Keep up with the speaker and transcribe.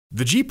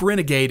The Jeep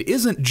Renegade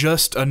isn't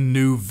just a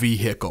new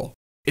vehicle.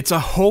 It's a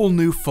whole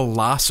new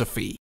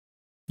philosophy.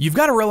 You've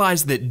got to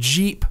realize that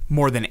Jeep,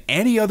 more than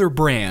any other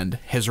brand,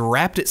 has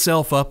wrapped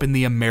itself up in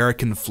the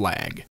American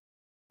flag.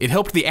 It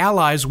helped the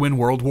Allies win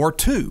World War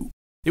II.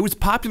 It was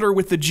popular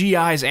with the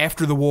GIs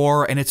after the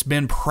war, and it's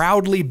been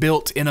proudly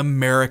built in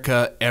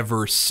America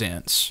ever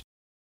since.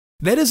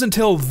 That is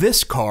until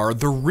this car,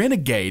 the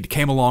Renegade,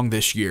 came along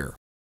this year.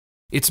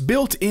 It's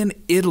built in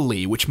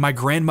Italy, which my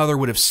grandmother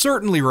would have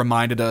certainly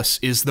reminded us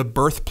is the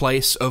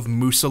birthplace of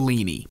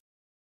Mussolini.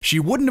 She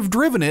wouldn't have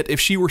driven it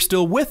if she were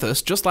still with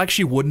us, just like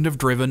she wouldn't have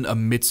driven a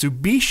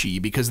Mitsubishi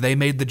because they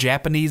made the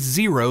Japanese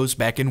Zeros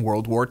back in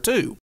World War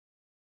II.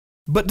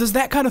 But does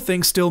that kind of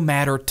thing still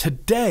matter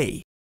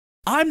today?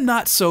 I'm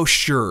not so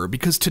sure,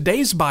 because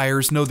today's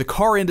buyers know the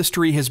car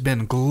industry has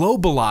been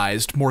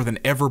globalized more than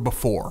ever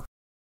before.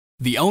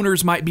 The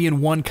owners might be in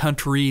one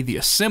country, the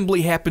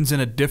assembly happens in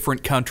a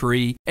different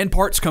country, and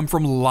parts come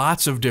from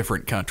lots of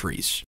different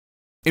countries.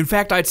 In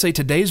fact, I'd say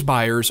today's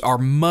buyers are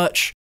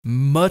much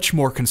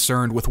more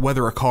concerned with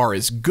whether a car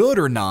is good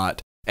or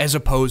not, as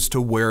opposed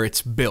to where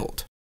it's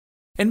built.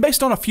 And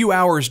based on a few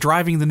hours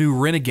driving the new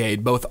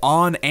Renegade both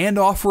on and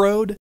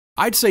off-road,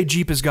 I'd say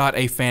Jeep has got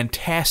a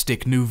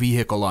fantastic new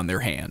vehicle on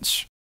their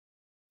hands.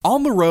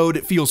 On the road,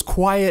 it feels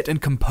quiet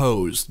and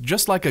composed,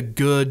 just like a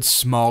good,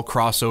 small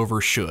crossover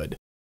should.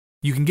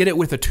 You can get it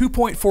with a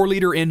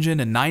 2.4-liter engine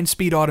and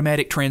 9-speed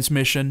automatic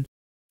transmission,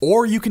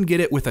 or you can get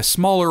it with a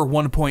smaller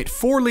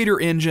 1.4-liter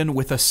engine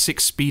with a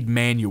 6-speed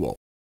manual.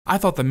 I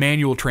thought the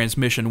manual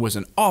transmission was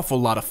an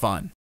awful lot of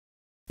fun.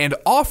 And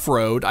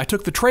off-road, I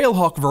took the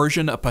Trailhawk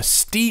version up a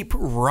steep,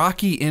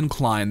 rocky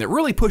incline that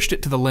really pushed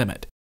it to the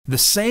limit. The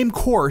same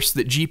course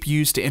that Jeep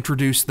used to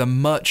introduce the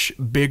much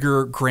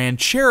bigger Grand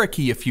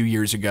Cherokee a few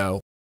years ago,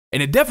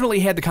 and it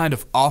definitely had the kind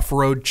of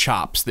off-road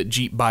chops that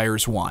Jeep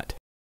buyers want.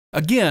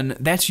 Again,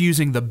 that's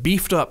using the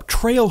beefed-up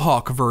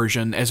Trailhawk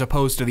version as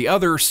opposed to the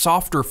other,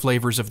 softer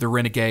flavors of the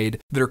Renegade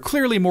that are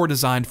clearly more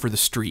designed for the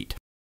street.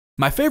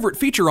 My favorite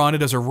feature on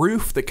it is a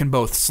roof that can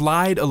both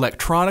slide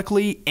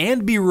electronically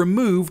and be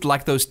removed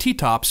like those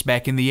T-tops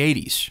back in the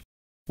 80s.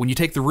 When you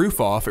take the roof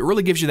off, it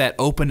really gives you that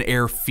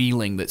open-air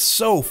feeling that's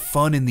so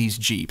fun in these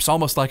Jeeps,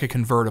 almost like a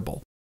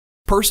convertible.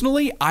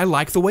 Personally, I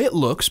like the way it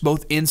looks,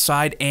 both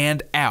inside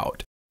and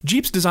out.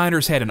 Jeep's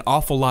designers had an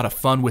awful lot of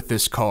fun with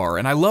this car,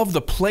 and I love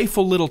the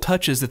playful little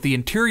touches that the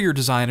interior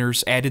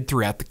designers added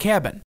throughout the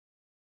cabin.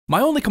 My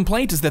only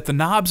complaint is that the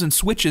knobs and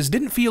switches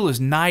didn't feel as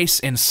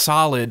nice and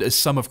solid as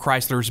some of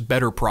Chrysler's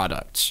better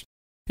products.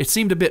 It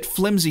seemed a bit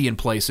flimsy in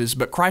places,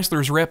 but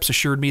Chrysler's reps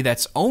assured me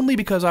that's only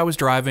because I was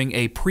driving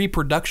a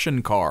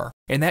pre-production car,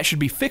 and that should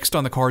be fixed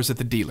on the cars at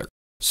the dealer.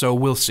 So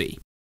we'll see.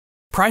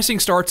 Pricing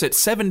starts at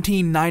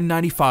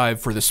 $17,995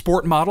 for the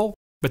Sport model,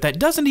 but that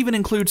doesn't even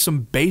include some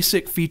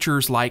basic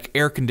features like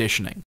air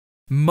conditioning.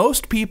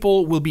 Most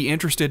people will be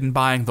interested in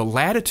buying the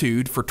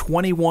Latitude for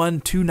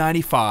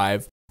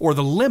 $21,295 or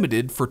the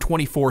Limited for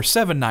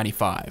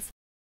 $24,795.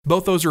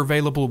 Both those are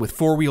available with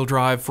four-wheel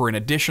drive for an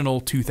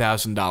additional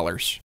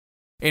 $2,000.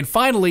 And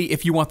finally,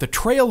 if you want the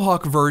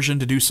Trailhawk version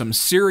to do some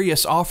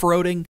serious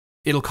off-roading,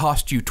 it'll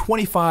cost you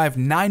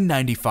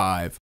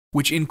 $25,995,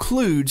 which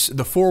includes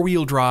the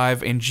four-wheel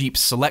drive and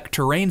Jeep's Select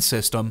Terrain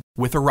system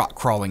with a rock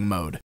crawling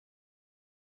mode.